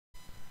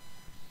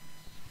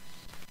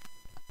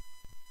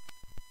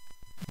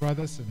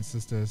Brothers and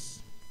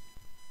sisters,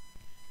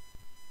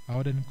 I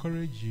would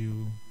encourage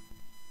you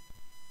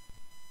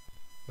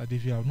that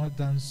if you have not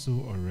done so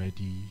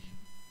already,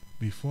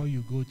 before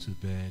you go to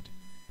bed,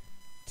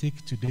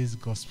 take today's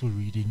gospel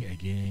reading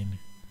again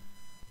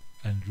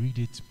and read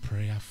it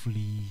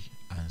prayerfully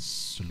and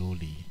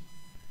slowly.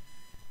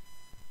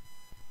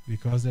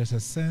 Because there's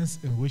a sense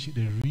in which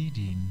the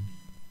reading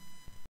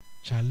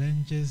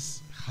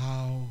challenges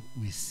how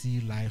we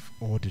see life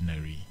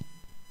ordinary.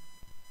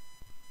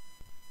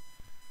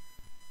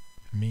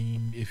 I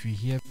mean, if you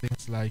hear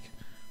things like,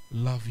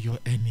 love your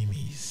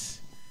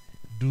enemies,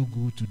 do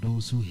good to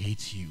those who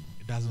hate you,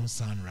 it doesn't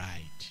sound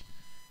right.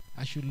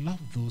 I should love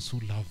those who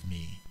love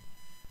me.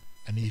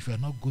 And if you're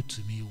not good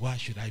to me, why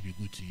should I be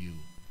good to you?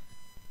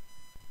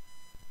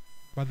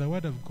 But the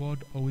Word of God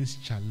always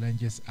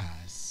challenges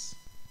us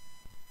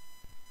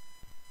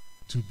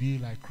to be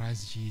like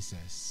Christ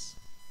Jesus.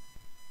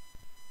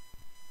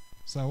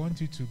 So I want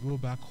you to go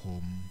back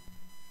home.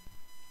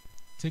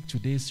 Take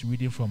today's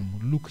reading from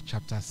Luke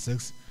chapter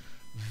 6,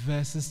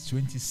 verses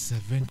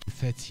 27 to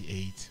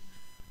 38,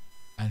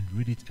 and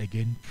read it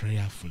again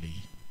prayerfully.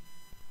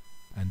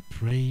 And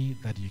pray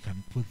that you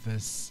can put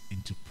this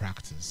into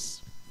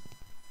practice.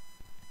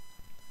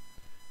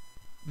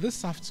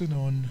 This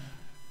afternoon,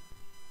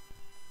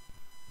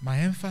 my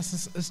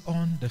emphasis is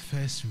on the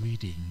first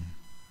reading.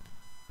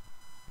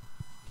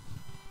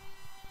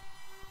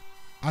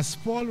 As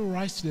Paul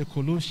writes to the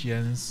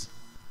Colossians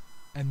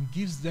and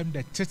gives them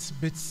the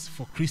tidbits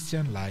for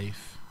Christian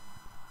life,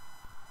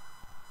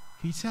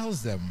 he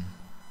tells them,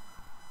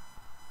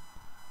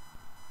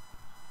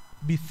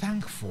 be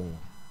thankful.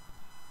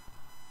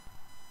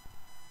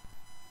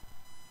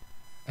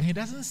 And he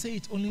doesn't say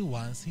it only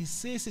once, he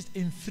says it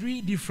in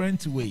 3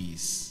 different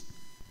ways.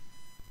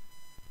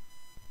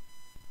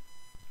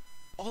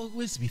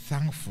 Always be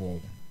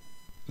thankful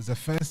is the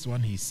first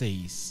one he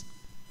says.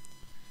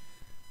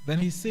 Then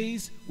he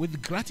says,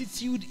 with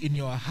gratitude in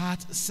your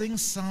heart, sing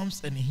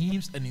psalms and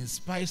hymns and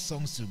inspire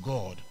songs to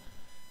God.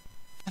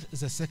 That is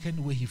the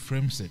second way he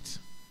frames it.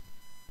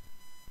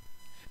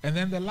 And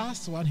then the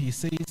last one he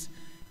says,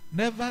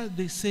 never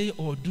they say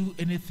or do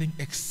anything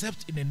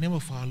except in the name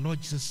of our Lord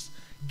Jesus,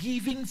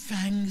 giving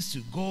thanks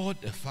to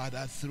God the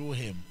Father through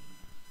him.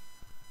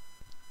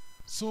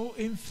 So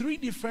in 3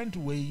 different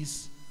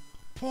ways,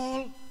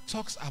 Paul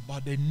talks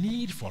about the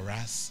need for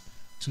us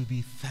to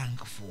be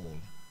thankful.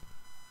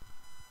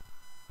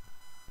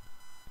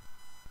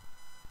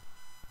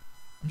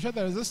 I'm sure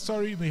there is a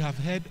story you may have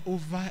heard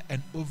over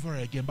and over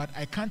again, but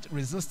I can't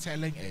resist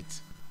telling it.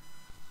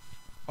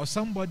 Or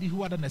somebody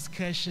who had an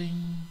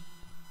excursion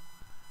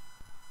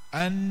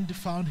and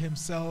found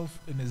himself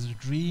in his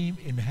dream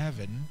in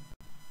heaven.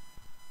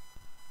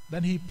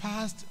 Then he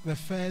passed the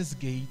first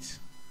gate,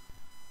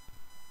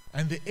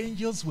 and the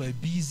angels were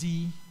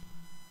busy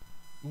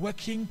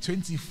working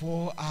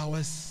 24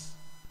 hours.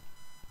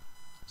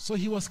 So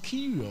he was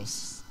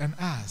curious and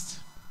asked,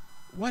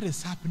 what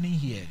is happening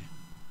here?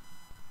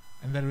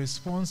 And the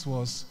response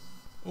was,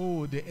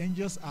 oh, the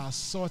angels are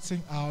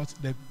sorting out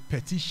the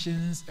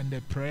petitions and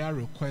the prayer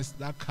requests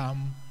that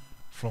come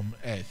from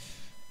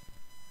earth.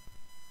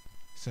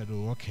 He said,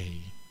 oh,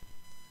 okay.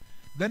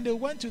 Then they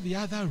went to the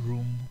other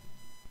room,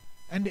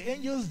 and the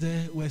angels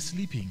there were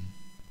sleeping.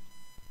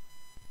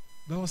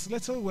 There was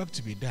little work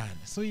to be done.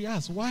 So he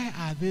asked, why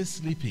are they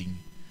sleeping?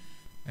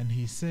 And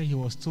he said he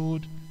was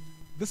told,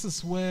 this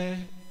is where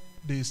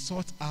they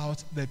sort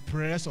out the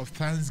prayers of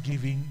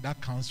thanksgiving that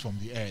comes from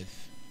the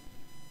earth.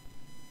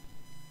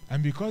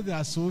 And because there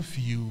are so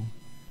few,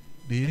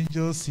 the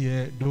angels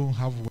here don't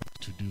have work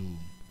to do.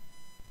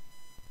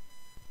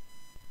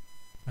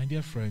 My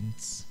dear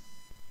friends,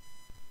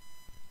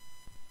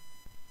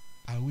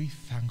 are we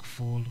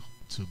thankful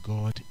to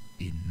God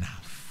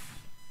enough?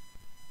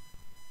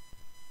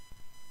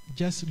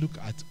 Just look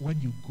at when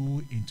you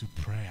go into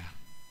prayer.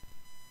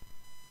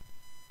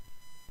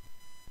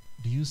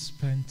 Do you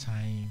spend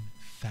time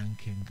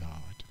thanking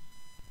God?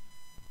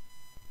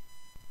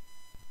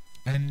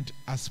 And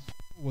as Paul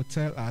will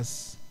tell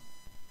us,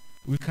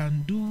 we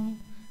can do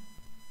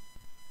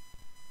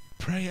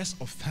prayers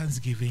of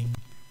thanksgiving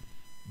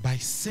by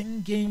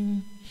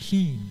singing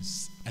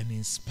hymns and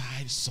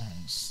inspired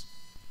songs.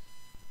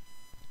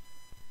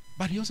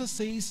 But he also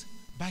says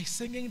by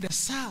singing the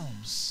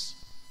psalms.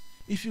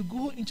 If you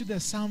go into the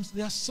psalms,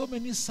 there are so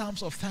many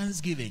psalms of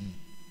thanksgiving.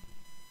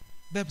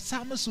 The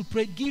psalmist will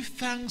pray, give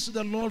thanks to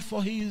the Lord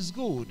for he is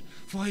good,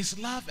 for his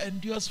love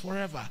endures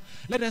forever.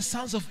 Let the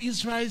sons of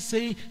Israel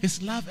say, his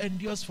love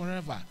endures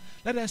forever.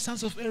 Let the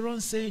sons of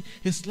Aaron say,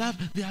 his love.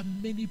 There are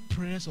many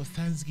prayers of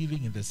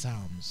thanksgiving in the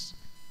psalms.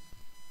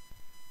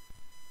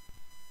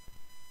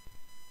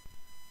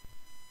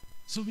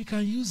 So we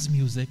can use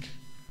music,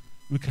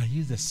 we can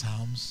use the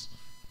psalms,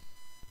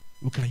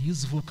 we can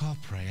use vocal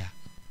prayer,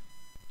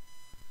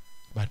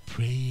 but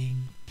praying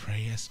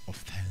prayers of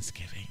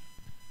thanksgiving.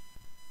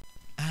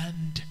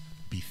 And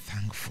be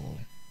thankful.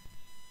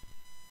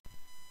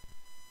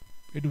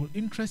 It will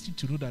interest you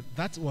to know that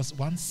that was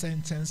one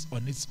sentence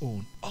on its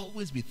own.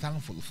 Always be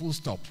thankful, full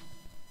stop.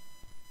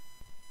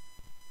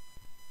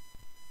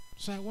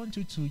 So I want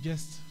you to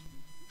just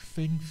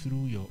think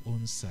through your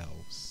own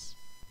selves.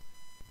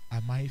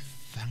 Am I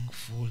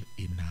thankful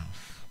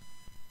enough?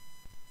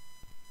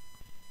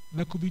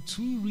 There could be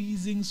two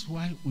reasons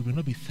why we will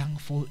not be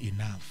thankful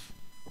enough.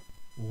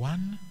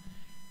 One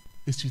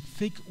is to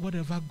take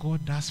whatever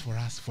God does for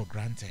us for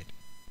granted,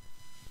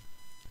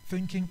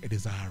 thinking it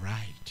is our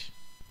right.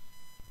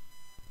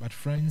 But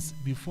friends,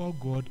 before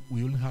God,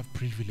 we only have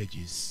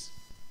privileges.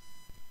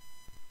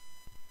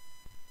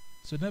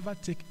 So never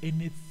take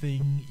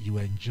anything you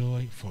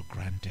enjoy for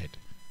granted.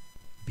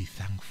 Be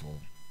thankful.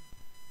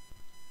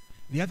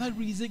 The other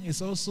reason is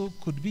also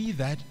could be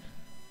that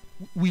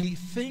we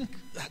think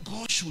that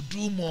God should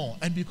do more.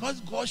 And because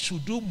God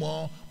should do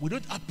more, we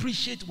don't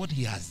appreciate what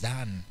he has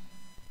done.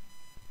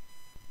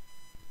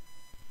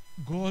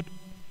 God,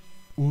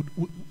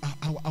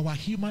 our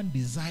human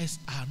desires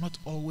are not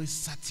always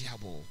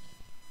satiable.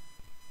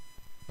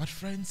 But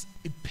friends,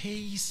 it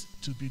pays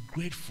to be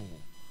grateful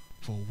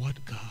for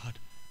what God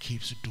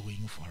keeps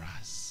doing for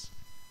us.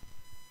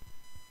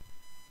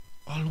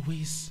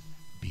 Always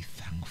be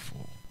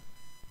thankful.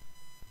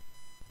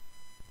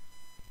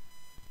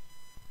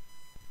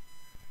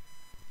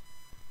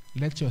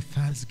 Let your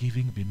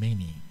thanksgiving be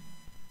many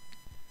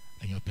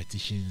and your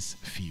petitions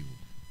few.